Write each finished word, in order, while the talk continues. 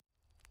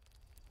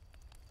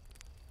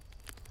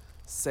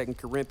2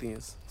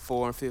 Corinthians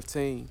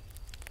 4:15.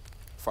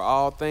 For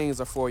all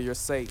things are for your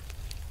sake,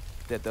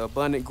 that the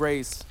abundant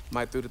grace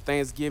might through the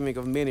thanksgiving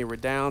of many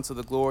redound to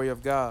the glory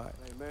of God.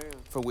 Amen.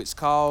 For which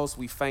cause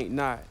we faint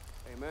not.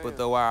 Amen. But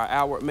though our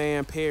outward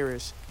man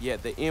perish,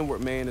 yet the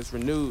inward man is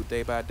renewed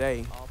day by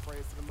day. All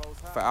praise to the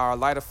Most High. For our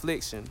light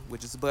affliction,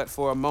 which is but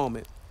for a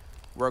moment,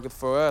 worketh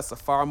for us a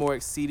far more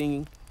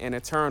exceeding and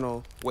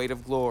eternal weight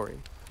of glory,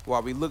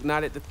 while we look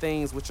not at the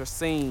things which are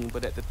seen,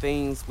 but at the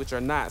things which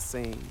are not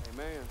seen.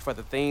 Amen. For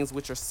the things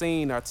which are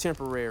seen are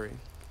temporary,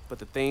 but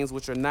the things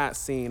which are not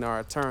seen are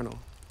eternal.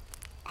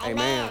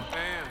 Amen.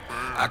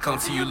 I come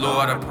to you,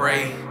 Lord, I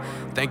pray.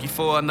 Thank you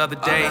for another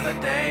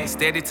day.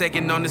 Steady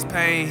taking on this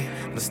pain,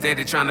 but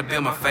steady trying to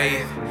build my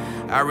faith.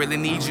 I really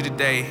need you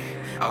today.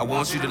 I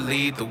want you to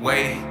lead the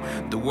way.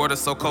 The world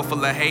is so cold,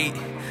 full of hate.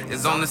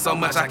 There's only so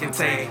much I can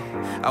take.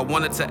 I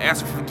wanted to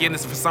ask for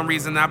forgiveness. For some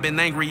reason, I've been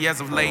angry as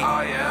of late.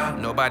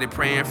 Nobody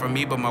praying for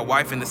me but my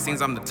wife, and it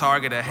seems I'm the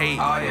target of hate.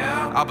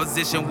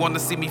 Opposition want to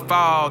see me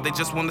fall. They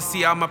just want to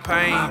see all my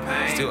pain.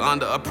 Still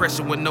under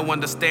oppression with no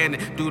understanding.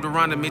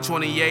 Deuteronomy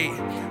 28.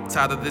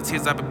 Tired of the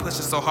tears I've been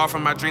pushing so hard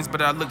from my dreams,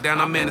 but I look down,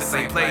 I'm in the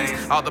same place.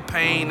 All the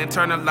pain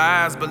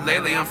internalized, but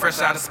lately I'm fresh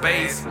out of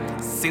space.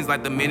 Seems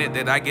like the minute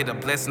that I get a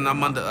blessing,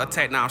 I'm under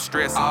attack, now I'm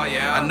stressing.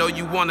 I know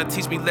you want to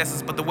teach me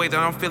lessons, but the way that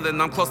I'm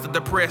feeling, I'm close to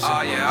depression.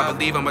 I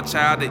believe I'm a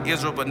child of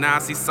Israel, but now I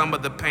see some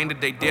of the pain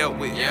that they dealt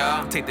with.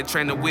 Take the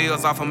training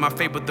wheels off of my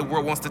faith, but the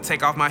world wants to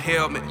take off my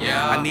helmet.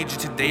 I need you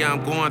today,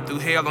 I'm going through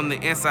hell on the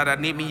inside. I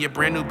need me a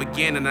brand new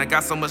beginning. I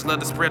got so much love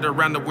to spread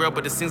around the world,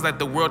 but it seems like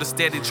the world is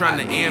steady trying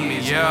to end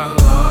me.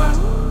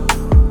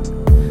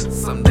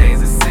 Some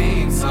days it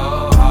seems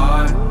so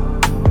hard.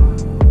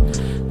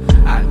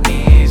 I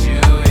need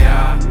you,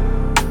 yeah.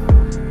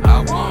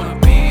 I wanna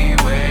be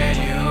where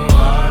you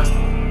are.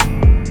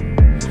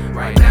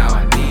 Right now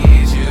I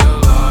need you,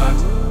 Lord.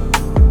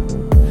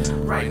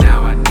 Right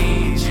now I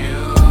need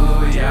you,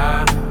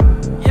 yeah.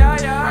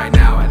 Right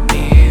now I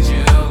need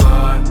you,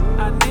 Lord.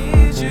 I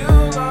need you,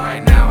 Lord.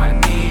 Right now I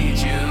need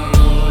you,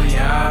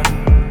 yeah.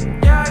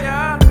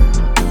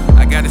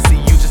 I gotta see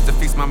you just to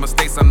fix my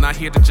mistakes. I'm not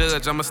here to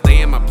judge, I'ma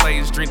stay in my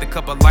place. Drink the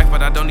cup of life,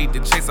 but I don't need to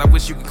chase. I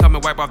wish you could come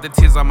and wipe off the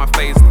tears on my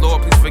face.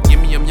 Lord, please forgive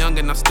me, I'm young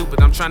and I'm stupid.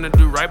 I'm trying to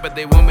do right, but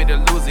they want me to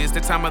lose it. It's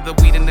the time of the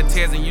weed and the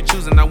tears and you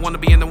choosing. I wanna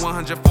be in the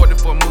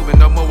 144 moving.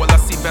 No more will I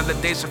see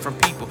validation from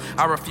people.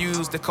 I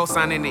refuse to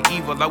co-sign any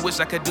evil. I wish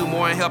I could do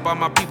more and help all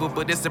my people,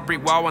 but it's a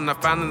brick wall when I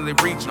finally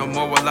reach. No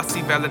more will I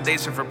see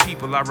validation from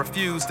people. I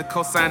refuse to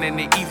co-sign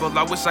any evil.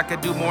 I wish I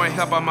could do more and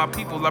help all my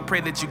people. I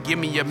pray that you give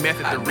me a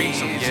method to reach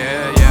them.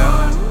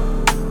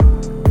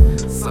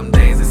 Some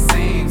days it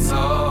seems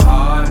so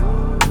hard.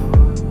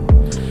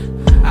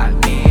 I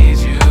need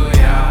you,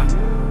 yeah.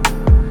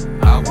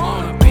 I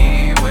wanna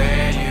be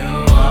where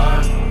you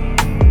are.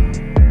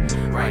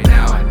 Right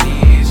now I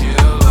need you,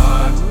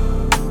 Lord.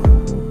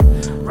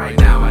 Right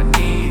now I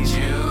need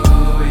you,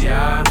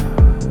 yeah.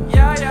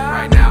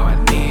 Right now I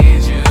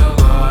need you,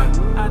 Lord.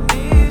 I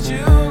need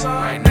you, Lord.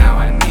 Right now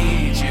I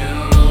need you,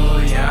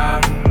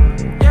 yeah.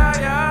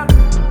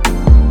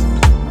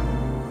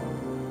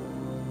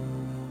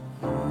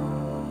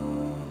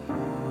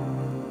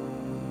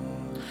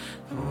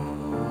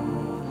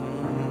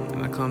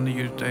 And I come to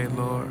you today,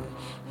 Lord,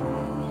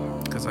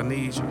 because I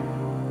need you.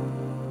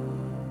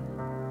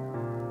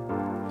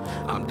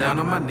 I'm down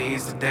on my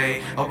knees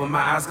today. Open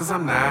my eyes cause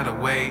I'm not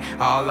awake.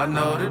 All I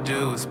know to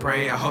do is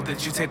pray. I hope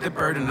that you take the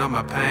burden of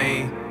my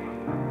pain.